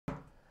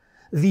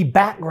The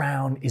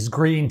background is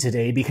green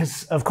today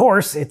because, of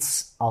course,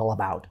 it's all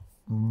about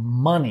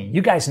money.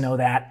 You guys know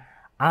that.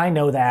 I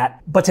know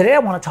that. But today I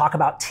want to talk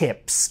about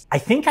tips. I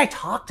think I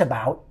talked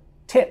about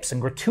tips and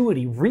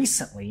gratuity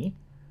recently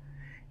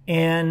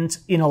and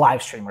in a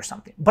live stream or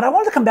something. But I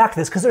wanted to come back to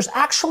this because there's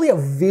actually a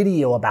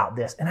video about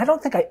this. And I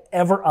don't think I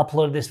ever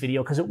uploaded this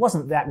video because it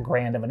wasn't that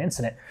grand of an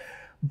incident.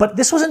 But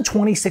this was in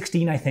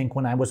 2016, I think,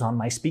 when I was on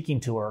my speaking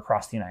tour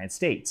across the United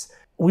States.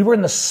 We were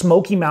in the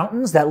Smoky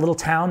Mountains, that little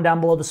town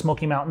down below the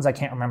Smoky Mountains. I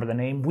can't remember the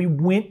name. We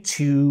went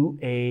to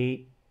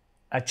a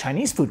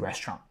Chinese food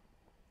restaurant.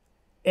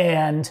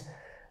 And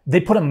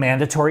they put a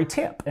mandatory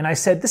tip. And I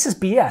said, this is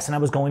BS. And I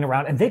was going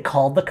around and they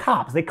called the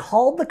cops. They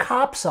called the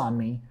cops on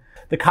me.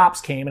 The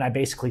cops came and I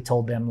basically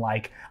told them,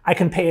 like, I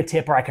can pay a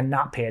tip or I can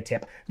not pay a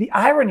tip. The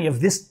irony of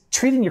this,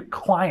 treating your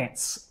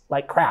clients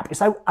like crap, is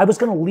I was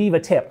going to leave a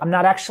tip. I'm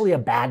not actually a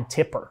bad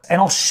tipper.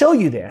 And I'll show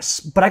you this,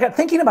 but I got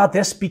thinking about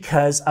this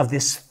because of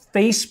this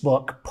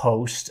Facebook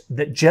post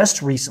that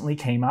just recently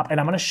came up. And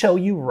I'm going to show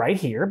you right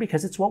here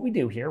because it's what we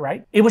do here,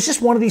 right? It was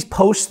just one of these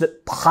posts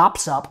that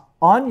pops up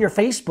on your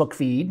Facebook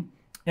feed.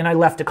 And I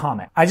left a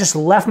comment. I just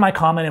left my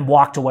comment and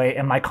walked away,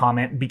 and my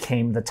comment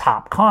became the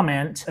top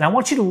comment. And I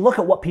want you to look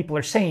at what people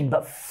are saying.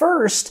 But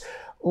first,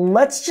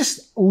 let's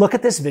just look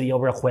at this video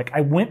real quick.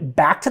 I went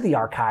back to the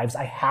archives.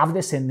 I have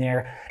this in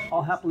there.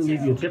 I'll happily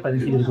leave you a tip. I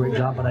think you did a great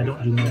job, but I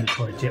don't do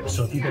mandatory tips.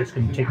 So if you guys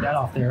can take that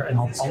off there, and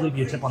I'll leave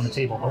you a tip on the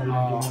table.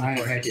 I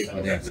am happy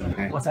for that,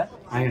 okay? What's that?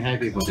 I am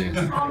happy for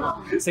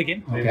that. Say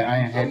again? Okay, I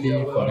am happy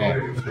for that,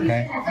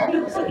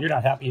 okay? You're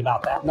not happy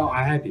about that? No,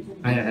 I'm happy.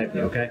 I am happy,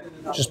 okay?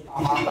 Just,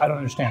 I don't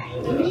understand.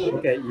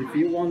 Okay, if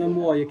you want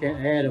more, you can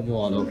add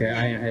more, okay?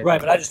 I am happy. Right,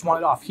 but I just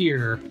want it off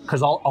here,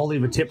 because I'll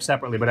leave a tip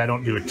separately, but I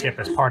don't do a tip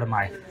as part of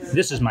my,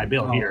 this is my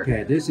bill here.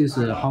 Okay, this is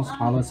a house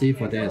policy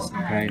for this,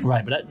 okay?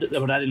 Right, but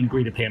I didn't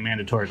agree to pay a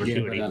mandatory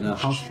gratuity. Yeah, but the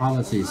house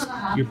policies.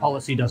 Your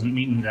policy doesn't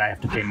mean that I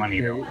have to pay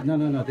money. Okay.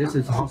 No, this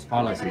is house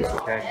policies,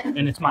 okay?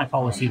 And it's my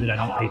policy that I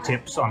don't pay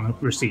tips on the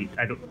receipt.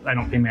 I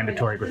don't pay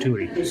mandatory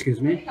gratuity.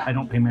 Excuse me? I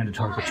don't pay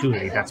mandatory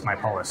gratuity. That's my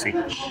policy.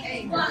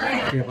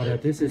 Yeah,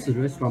 but this is the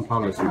restaurant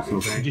policies,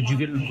 okay? Did you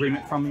get an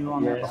agreement from you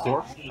on that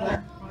before?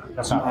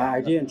 That's not right.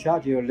 I didn't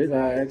charge you a little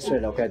extra,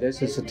 okay?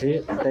 This is a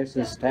tip, this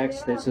is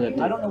tax, this is a...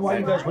 I don't know why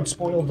you guys would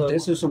spoil the...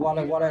 This is what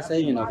I'm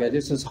saying, okay?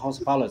 This is house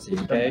policy,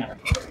 okay?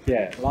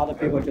 Yeah, a lot of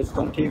people just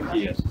don't tip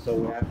here, so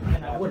we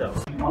have... I would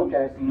have.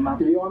 Okay,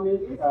 do you want me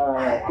to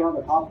tell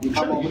the cop to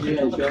come over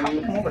here and show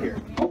you? Come over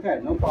here. Okay,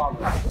 no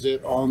problem. Is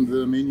it on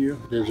the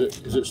menu?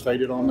 Is it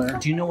stated on there?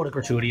 Do you know what a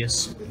gratuity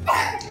is?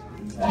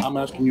 I'm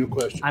asking you a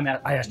question.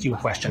 I asked you a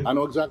question. I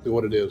know exactly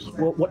what it is.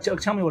 Well,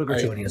 tell me what a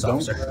gratuity is,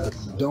 officer.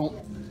 Don't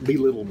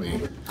belittle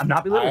me. I'm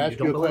not belittling you. I asked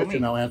Don't you a belittle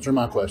question. me. Now answer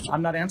my question.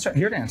 I'm not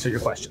here to answer your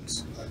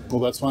questions. Well,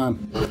 that's fine.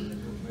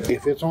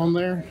 If it's on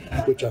there,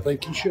 which I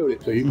think he showed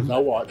it to you because I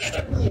watched.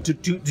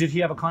 Did he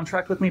have a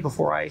contract with me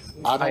before I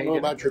don't know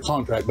about your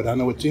contract, but I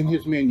know it's in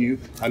his menu.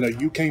 I know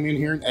you came in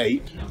here and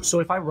ate. So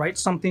if I write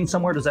something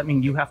somewhere, does that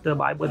mean you have to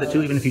abide with it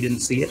too, even if you didn't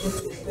see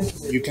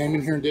it? You came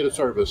in here and did a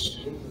service.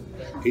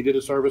 He did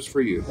a service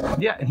for you.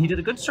 Yeah, and he did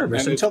a good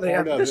service And until they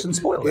part added of this and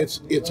spoiled it.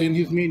 It's in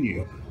his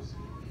menu.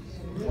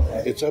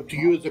 It's up to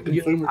you as a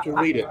consumer to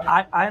read it.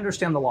 I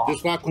understand the law.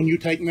 Just like when you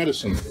take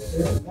medicine.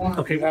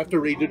 Okay. You have to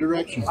read the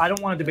directions. I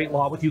don't want to debate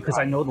law with you because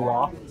I know the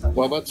law.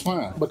 Well, that's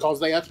fine, because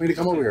they asked me to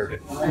come over here.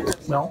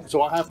 Well,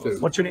 So I have to.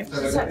 what's your name?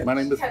 My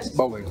name is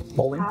Bowling.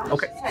 Bowling?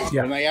 Okay.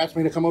 Yeah. And they asked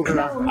me to come over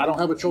here. I don't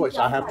have a choice.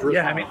 I have to respond.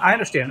 Yeah, I mean, I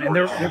understand, and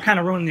they're kind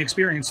of ruining the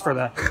experience for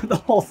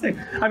the whole thing.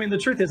 I mean, the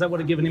truth is, I would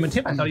have given him a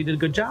tip. I thought he did a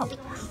good job,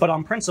 but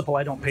on principle,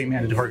 I don't pay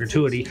mandatory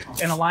gratuity.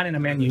 And a line in a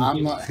menu.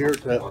 I'm not here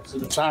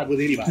to side with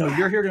anybody. No,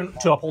 you're here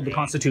to uphold the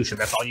Constitution.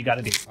 That's all you got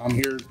to do. I'm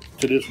here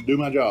to just do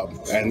my job,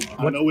 and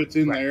I know it's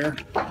in there.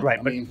 Right,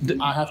 I but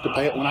mean, I have to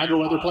pay it when I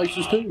go other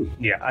places too,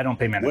 yeah, I don't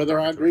pay mandatory. whether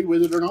I agree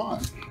with it or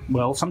not.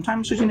 Well,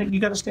 sometimes you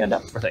got to stand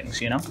up for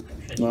things, you know.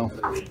 Well,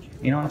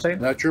 You know what I'm saying?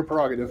 that's your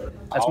prerogative.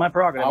 That's my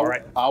prerogative, all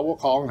right. I will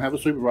call and have a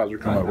supervisor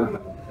come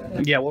over.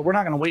 Yeah, well, we're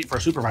not going to wait for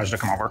a supervisor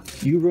to come over.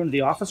 You ruined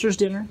the officer's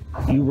dinner.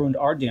 You ruined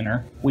our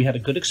dinner. We had a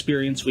good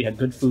experience. We had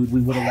good food. We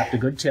would have left a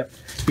good tip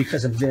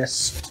because of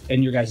this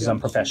and your guys'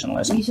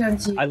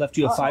 unprofessionalism. I left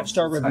you a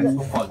 5-star review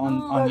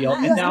on Yelp,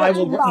 and now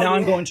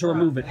I'm going to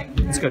remove it.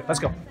 It's good. Let's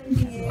go.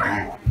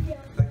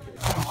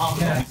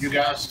 You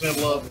guys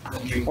still up?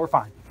 We're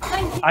fine.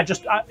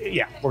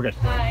 Yeah, we're good.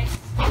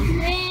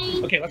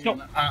 Okay, let's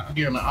go.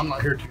 Again, I'm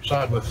not here to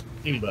side with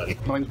anybody.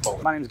 My name's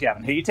Paul. My name's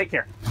Gavin. Hey, you take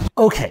care.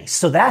 Okay,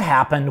 so that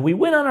happened. We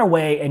went on our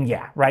way, and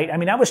yeah, right? I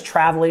mean, I was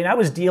traveling. I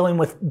was dealing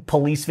with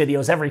police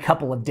videos every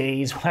couple of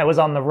days when I was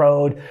on the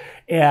road,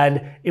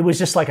 and it was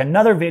just like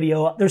another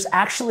video. There's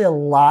actually a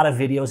lot of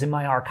videos in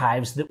my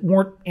archives that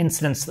weren't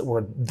incidents that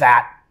were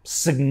that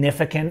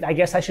significant, I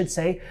guess I should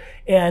say,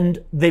 and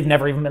they've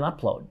never even been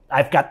uploaded.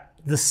 I've got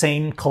the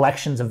same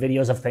collections of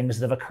videos of things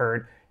that have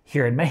occurred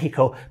here in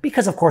Mexico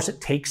because, of course,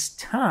 it takes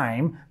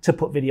time to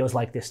put videos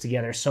like this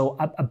together. So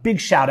a big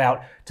shout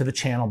out to the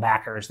channel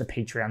backers, the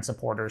Patreon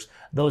supporters,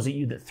 those of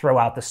you that throw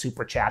out the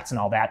super chats and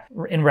all that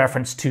in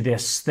reference to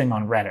this thing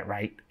on Reddit,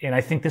 right? And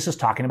I think this is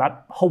talking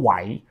about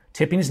Hawaii.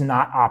 Tipping is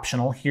not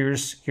optional.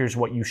 Here's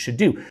what you should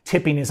do.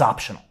 Tipping is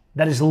optional.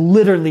 That is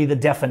literally the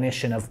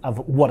definition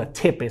of what a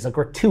tip is, a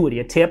gratuity.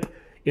 A tip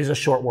is a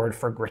short word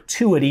for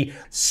gratuity,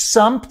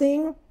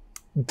 something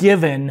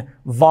given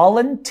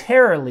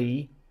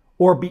voluntarily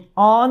or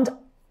beyond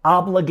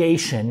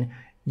obligation,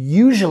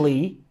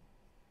 usually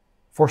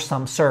for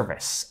some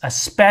service,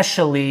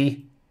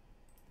 especially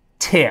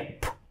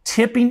tip.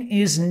 Tipping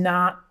is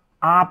not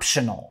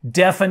optional.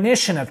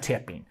 Definition of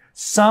tipping: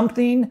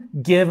 something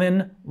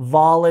given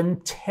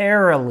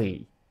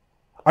voluntarily.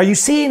 Are you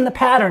seeing the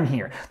pattern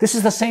here? This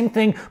is the same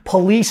thing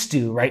police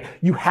do, right?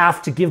 You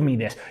have to give me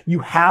this. You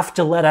have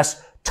to let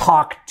us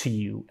talk to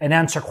you and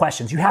answer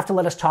questions. You have to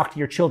let us talk to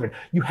your children.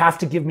 You have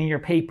to give me your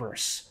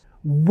papers.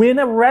 When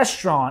a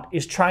restaurant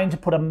is trying to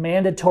put a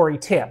mandatory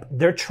tip,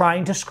 they're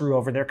trying to screw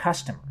over their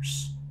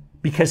customers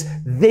because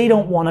they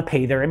don't want to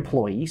pay their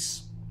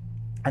employees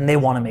and they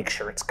want to make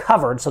sure it's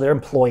covered so their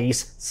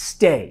employees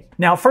stay.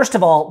 Now, first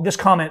of all, this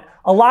comment,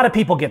 a lot of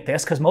people get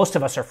this because most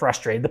of us are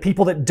frustrated. The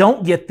people that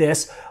don't get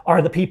this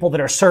are the people that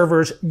are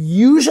servers,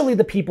 usually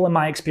the people in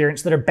my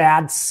experience that are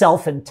bad,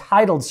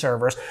 self-entitled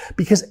servers,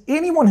 because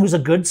anyone who's a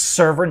good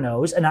server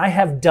knows, and I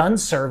have done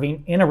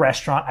serving in a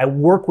restaurant. I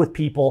work with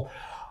people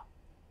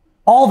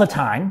all the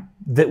time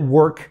that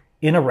work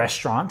in a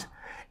restaurant.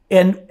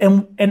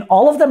 And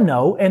all of them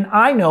know, and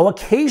I know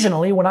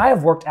occasionally when I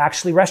have worked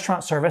actually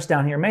restaurant service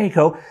down here in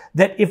Mexico,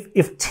 that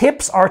if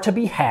tips are to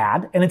be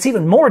had, and it's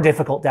even more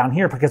difficult down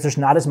here because there's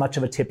not as much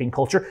of a tipping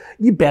culture,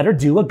 you better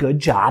do a good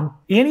job.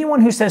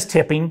 Anyone who says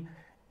tipping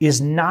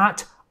is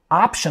not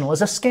optional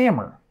is a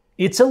scammer.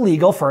 It's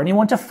illegal for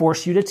anyone to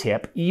force you to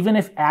tip, even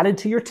if added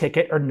to your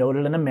ticket or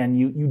noted in a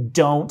menu. You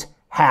don't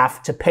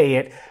have to pay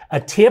it. A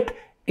tip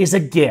is a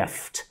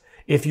gift.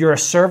 If you're a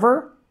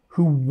server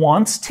who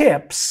wants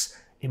tips,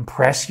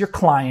 impress your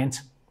client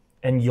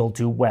and you'll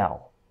do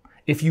well.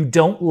 If you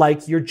don't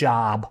like your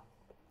job,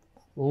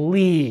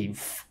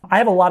 leave. I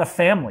have a lot of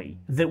family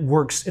that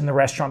works in the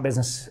restaurant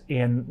business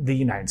in the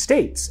United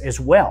States as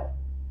well.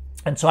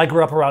 And so I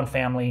grew up around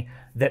family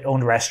that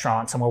owned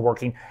restaurants and were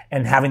working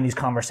and having these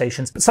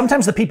conversations. But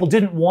sometimes the people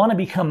didn't want to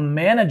become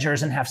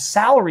managers and have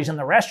salaries in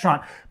the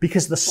restaurant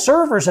because the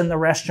servers in the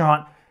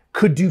restaurant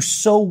could do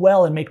so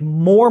well and make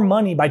more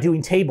money by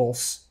doing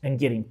tables and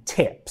getting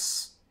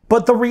tips.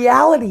 But the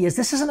reality is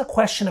this isn't a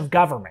question of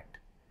government.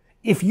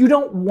 If you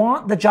don't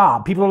want the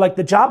job, people are like,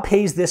 the job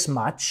pays this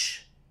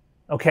much,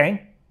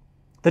 okay?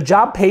 The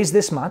job pays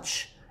this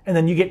much, and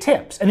then you get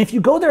tips. And if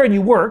you go there and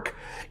you work,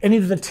 and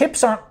either the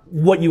tips aren't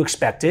what you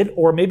expected,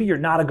 or maybe you're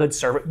not a good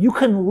server, you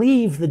can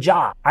leave the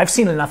job. I've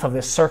seen enough of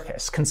this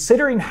circus.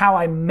 Considering how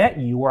I met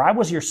you, where I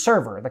was your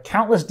server, the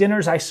countless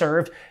dinners I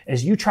served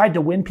as you tried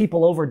to win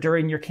people over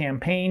during your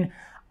campaign,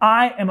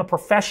 I am a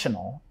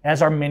professional,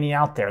 as are many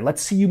out there.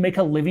 Let's see you make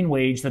a living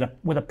wage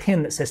with a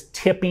pin that says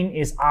tipping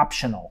is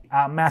optional.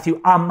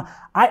 Matthew,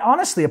 I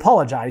honestly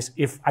apologize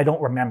if I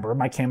don't remember.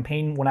 My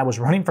campaign when I was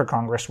running for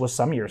Congress was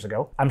some years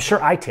ago. I'm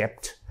sure I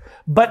tipped.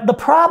 But the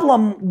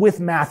problem with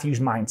Matthew's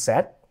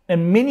mindset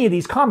and many of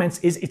these comments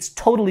is it's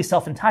totally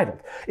self-entitled.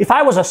 If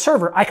I was a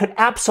server, I could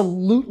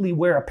absolutely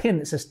wear a pin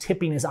that says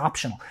tipping is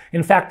optional.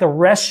 In fact, the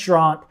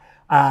restaurant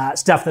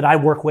stuff that I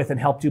work with and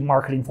help do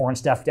marketing for and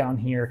stuff down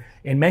here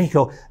in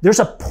Mexico, there's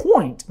a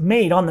point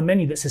made on the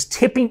menu that says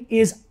tipping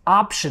is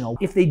optional.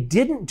 If they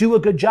didn't do a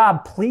good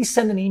job, please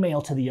send an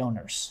email to the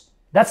owners.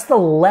 That's the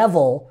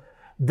level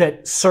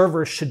that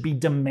servers should be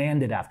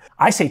demanded of.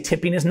 I say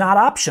tipping is not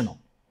optional.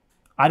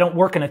 I don't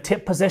work in a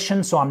tip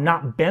position, so I'm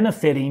not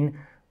benefiting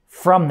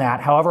from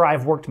that. However,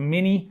 I've worked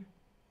many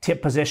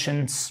tip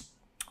positions.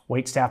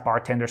 Waitstaff,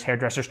 bartenders,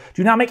 hairdressers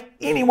do not make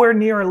anywhere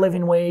near a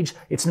living wage.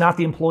 It's not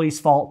the employee's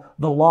fault.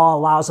 The law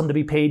allows them to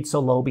be paid so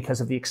low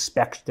because of the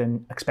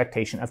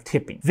expectation of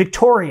tipping.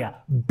 Victoria,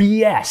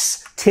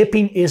 BS.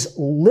 Tipping is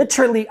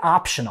literally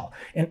optional.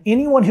 And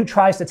anyone who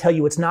tries to tell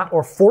you it's not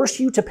or force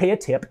you to pay a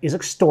tip is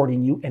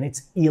extorting you, and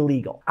it's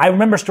illegal. I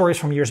remember stories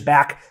from years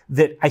back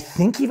that I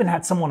think even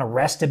had someone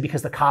arrested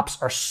because the cops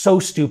are so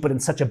stupid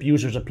and such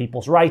abusers of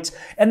people's rights.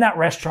 And that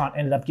restaurant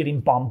ended up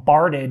getting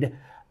bombarded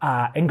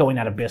and going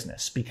out of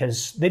business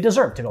because they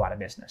deserve to go out of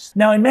business.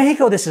 Now in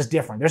Mexico, this is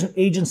different. There's an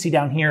agency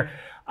down here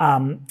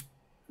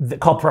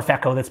called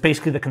Profeco that's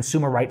basically the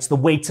consumer rights, the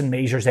weights and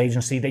measures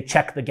agency. They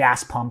check the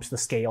gas pumps, the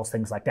scales,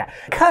 things like that.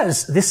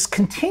 Because this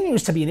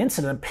continues to be an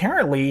incident,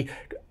 apparently,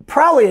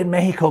 probably in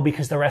Mexico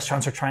because the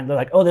restaurants are they're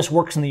like, oh, this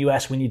works in the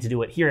US, we need to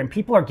do it here. And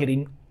people are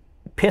getting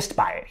pissed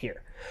by it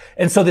here.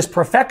 And so this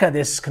Profeca,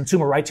 this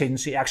consumer rights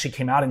agency, actually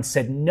came out and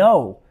said,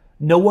 no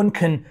one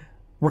can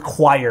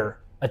require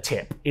a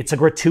tip. It's a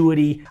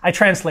gratuity. I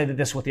translated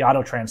this with the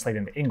auto translate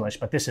into English,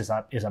 but this is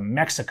a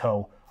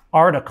Mexico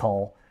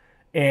article,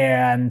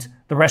 and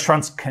the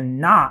restaurants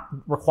cannot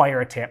require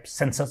a tip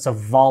since it's a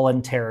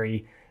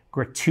voluntary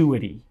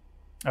gratuity.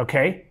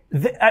 Okay?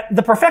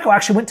 The Profeco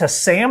actually went to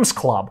Sam's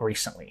Club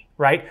recently,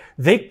 right?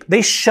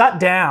 They shut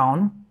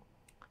down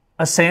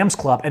a Sam's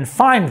Club and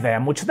fined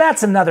them, which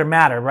that's another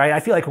matter, right? I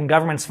feel like when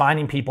government's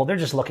finding people, they're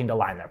just looking to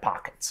line their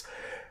pockets.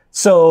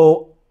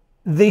 So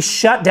they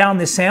shut down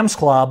the Sam's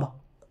Club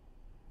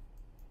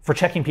for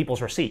checking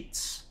people's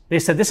receipts. They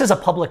said, this is a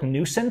public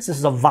nuisance. This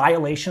is a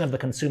violation of the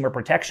consumer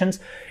protections.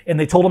 And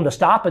they told them to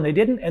stop, and they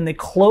didn't. And they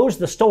closed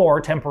the store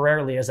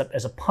temporarily as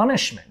a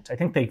punishment. I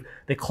think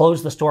they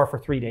closed the store for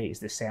 3 days,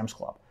 this Sam's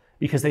Club,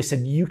 because they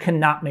said, you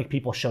cannot make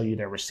people show you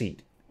their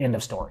receipt. End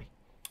of story.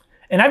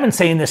 And I've been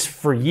saying this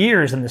for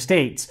years in the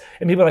States.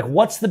 And people are like,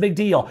 what's the big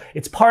deal?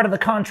 It's part of the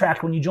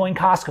contract when you join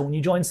Costco, when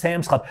you join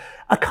Sam's Club.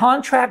 A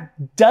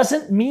contract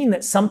doesn't mean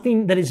that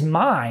something that is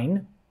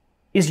mine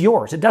is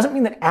yours. It doesn't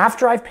mean that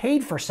after I've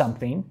paid for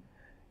something,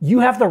 you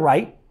have the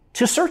right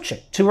to search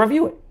it, to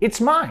review it.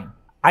 It's mine.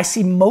 I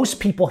see most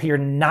people here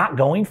not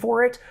going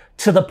for it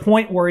to the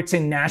point where it's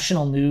in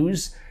national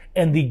news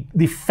and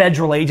the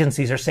federal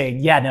agencies are saying,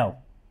 yeah, no,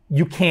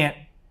 you can't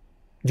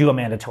do a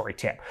mandatory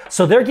tip.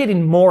 So they're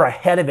getting more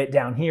ahead of it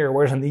down here,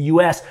 whereas in the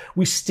US,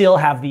 we still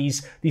have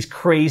these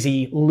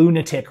crazy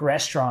lunatic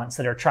restaurants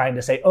that are trying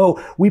to say,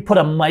 oh, we put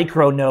a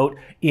micro note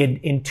in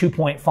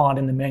 2-point font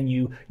in the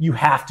menu. You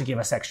have to give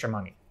us extra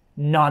money.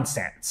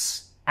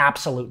 Nonsense.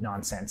 Absolute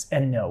nonsense.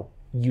 And no,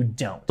 you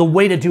don't. The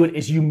way to do it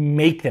is you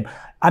make them.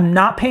 I'm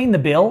not paying the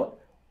bill,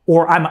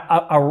 or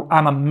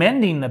I'm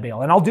amending the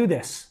bill. And I'll do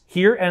this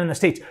here and in the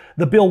States.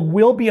 The bill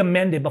will be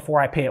amended before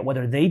I pay it,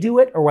 whether they do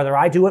it or whether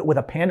I do it with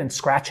a pen and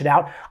scratch it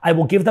out. I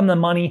will give them the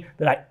money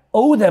that I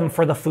owe them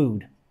for the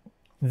food.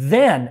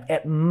 Then,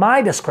 at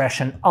my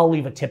discretion, I'll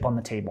leave a tip on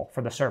the table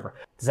for the server.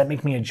 Does that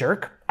make me a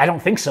jerk? I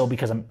don't think so,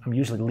 because I'm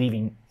usually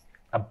leaving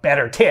a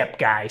better tip,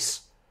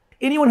 guys.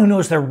 Anyone who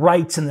knows their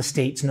rights in the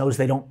States knows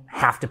they don't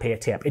have to pay a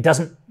tip. It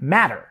doesn't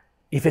matter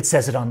if it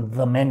says it on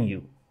the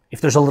menu, if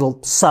there's a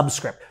little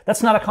subscript.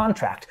 That's not a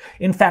contract.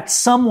 In fact,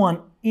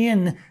 someone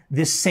in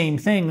this same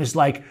thing is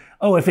like,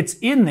 oh, if it's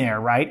in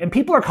there, right? And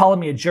people are calling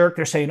me a jerk.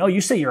 They're saying, oh,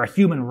 you say you're a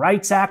human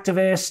rights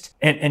activist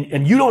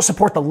and you don't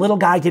support the little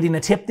guy getting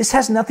a tip. This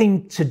has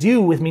nothing to do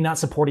with me not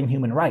supporting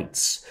human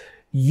rights.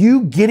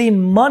 You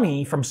getting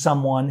money from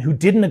someone who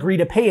didn't agree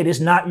to pay it is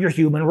not your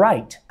human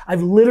right.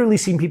 I've literally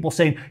seen people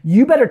saying,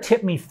 you better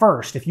tip me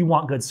first if you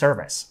want good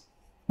service.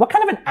 What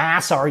kind of an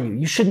ass are you?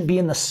 You shouldn't be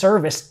in the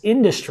service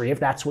industry if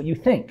that's what you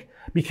think,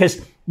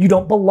 because you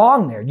don't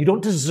belong there. You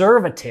don't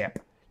deserve a tip.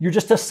 You're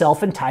just a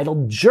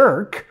self-entitled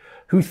jerk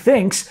who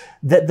thinks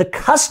that the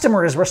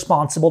customer is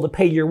responsible to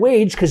pay your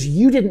wage because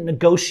you didn't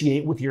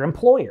negotiate with your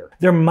employer.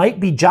 There might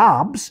be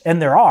jobs,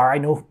 and there are,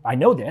 I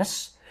know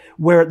this,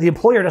 where the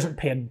employer doesn't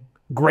pay a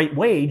great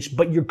wage,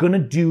 but you're going to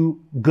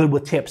do good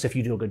with tips if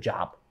you do a good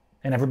job.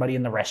 And everybody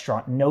in the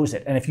restaurant knows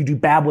it. And if you do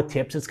bad with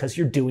tips, it's because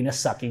you're doing a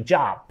sucky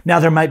job. Now,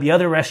 there might be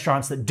other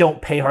restaurants that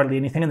don't pay hardly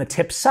anything and the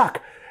tips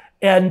suck.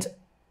 And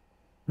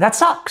that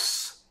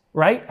sucks,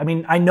 right? I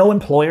mean, I know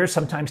employers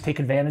sometimes take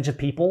advantage of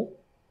people,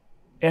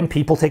 and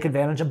people take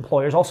advantage of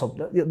employers also.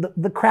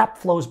 The crap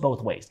flows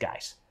both ways,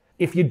 guys.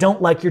 If you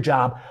don't like your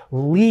job,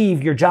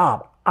 leave your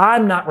job.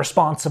 I'm not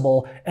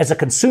responsible as a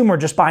consumer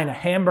just buying a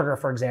hamburger,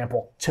 for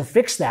example, to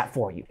fix that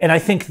for you. And I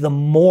think the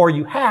more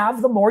you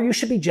have, the more you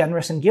should be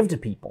generous and give to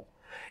people.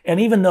 And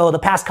even though the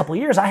past couple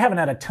of years, I haven't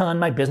had a ton,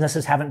 my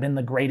businesses haven't been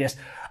the greatest,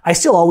 I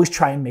still always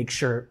try and make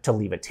sure to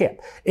leave a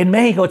tip. In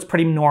Mexico, it's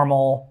pretty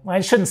normal. I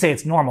shouldn't say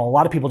it's normal. A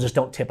lot of people just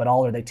don't tip at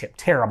all, or they tip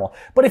terrible.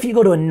 But if you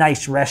go to a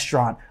nice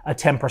restaurant, a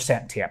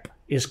 10% tip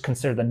is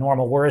considered the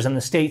normal. Whereas in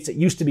the States, it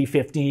used to be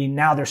 15.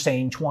 Now they're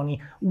saying 20.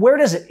 Where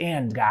does it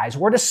end, guys?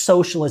 Where does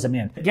socialism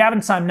end?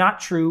 Gavin Syme, not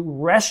true.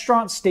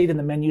 Restaurants state in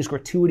the menus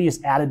gratuity is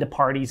added to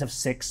parties of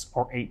 6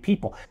 or 8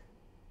 people.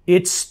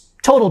 It's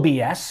total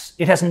BS.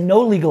 It has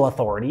no legal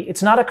authority.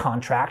 It's not a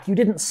contract. You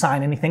didn't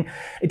sign anything.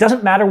 It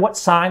doesn't matter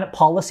what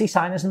policy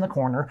sign is in the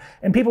corner.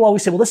 And people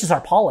always say, well, this is our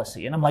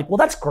policy. And I'm like, well,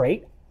 that's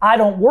great. I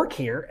don't work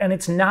here, and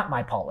it's not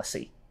my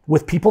policy.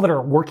 With people that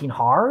are working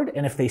hard,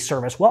 and if they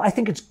serve us well, I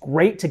think it's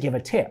great to give a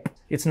tip.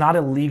 It's not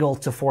illegal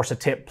to force a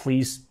tip.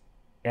 Please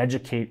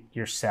educate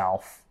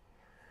yourself.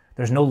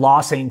 There's no law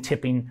saying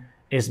tipping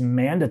is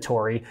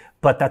mandatory,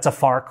 but that's a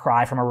far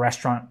cry from a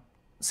restaurant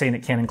saying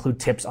it can't include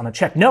tips on a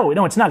check. No,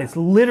 it's not. It's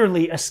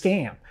literally a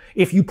scam.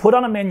 If you put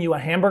on a menu, a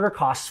hamburger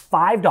costs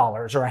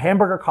 $5 or a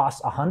hamburger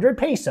costs 100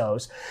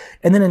 pesos,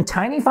 and then in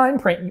tiny fine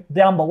print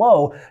down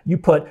below, you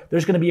put,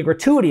 there's going to be a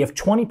gratuity of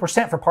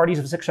 20% for parties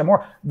of 6 or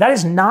more. That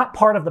is not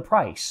part of the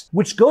price,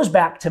 which goes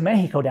back to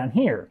Mexico down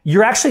here.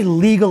 You're actually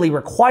legally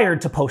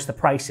required to post the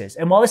prices.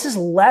 And while this is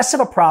less of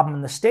a problem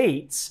in the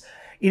States,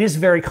 it is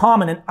very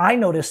common, and I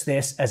notice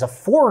this as a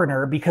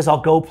foreigner because I'll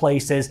go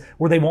places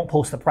where they won't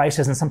post the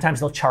prices, and sometimes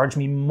they'll charge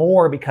me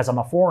more because I'm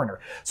a foreigner.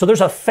 So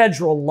there's a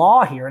federal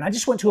law here, and I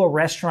just went to a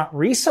restaurant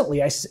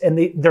recently,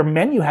 and their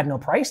menu had no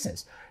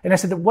prices. And I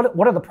said, what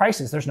are the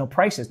prices? There's no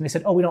prices. And they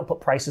said, oh, we don't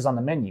put prices on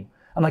the menu.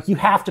 I'm like, you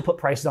have to put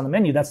prices on the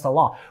menu. That's the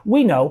law.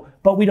 We know,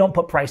 but we don't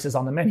put prices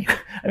on the menu.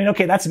 I mean,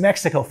 okay, that's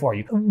Mexico for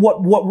you.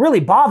 What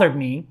really bothered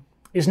me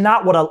is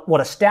not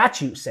what a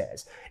statute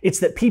says. It's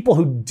that people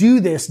who do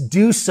this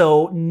do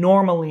so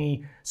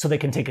normally so they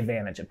can take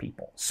advantage of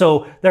people.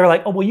 So they're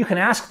like, oh, well, you can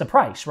ask the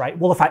price, right?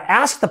 Well, if I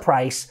ask the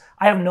price,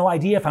 I have no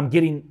idea if I'm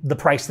getting the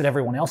price that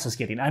everyone else is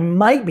getting. I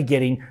might be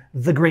getting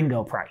the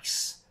gringo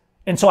price.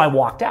 And so I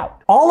walked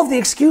out. All of the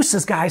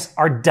excuses, guys,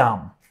 are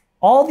dumb.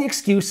 All the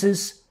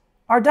excuses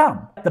are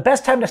dumb. The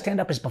best time to stand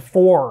up is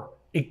before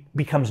it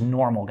becomes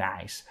normal,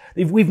 guys.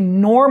 We've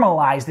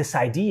normalized this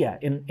idea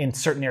in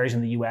certain areas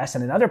in the US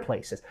and in other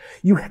places.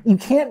 You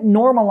can't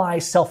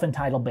normalize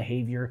self-entitled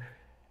behavior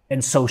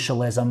and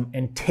socialism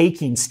and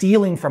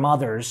stealing from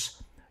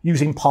others,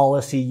 using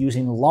policy,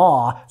 using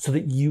law so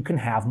that you can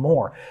have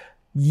more.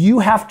 You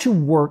have to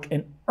work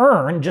and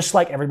earn just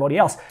like everybody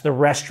else. The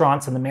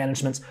restaurants and the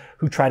managements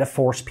who try to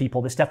force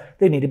people this stuff,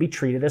 they need to be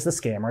treated as the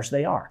scammers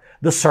they are.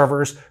 The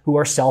servers who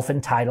are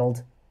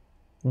self-entitled,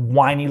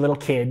 whiny little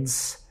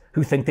kids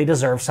who think they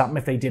deserve something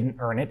if they didn't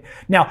earn it.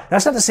 Now,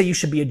 that's not to say you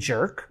should be a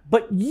jerk,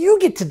 but you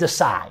get to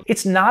decide.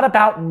 It's not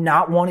about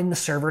not wanting the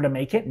server to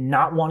make it,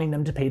 not wanting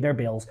them to pay their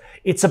bills.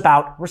 It's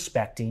about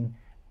respecting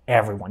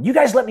everyone. You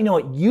guys let me know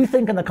what you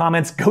think in the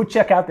comments. Go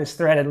check out this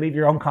thread and leave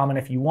your own comment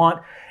if you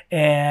want.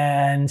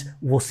 And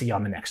we'll see you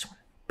on the next one.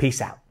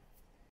 Peace out.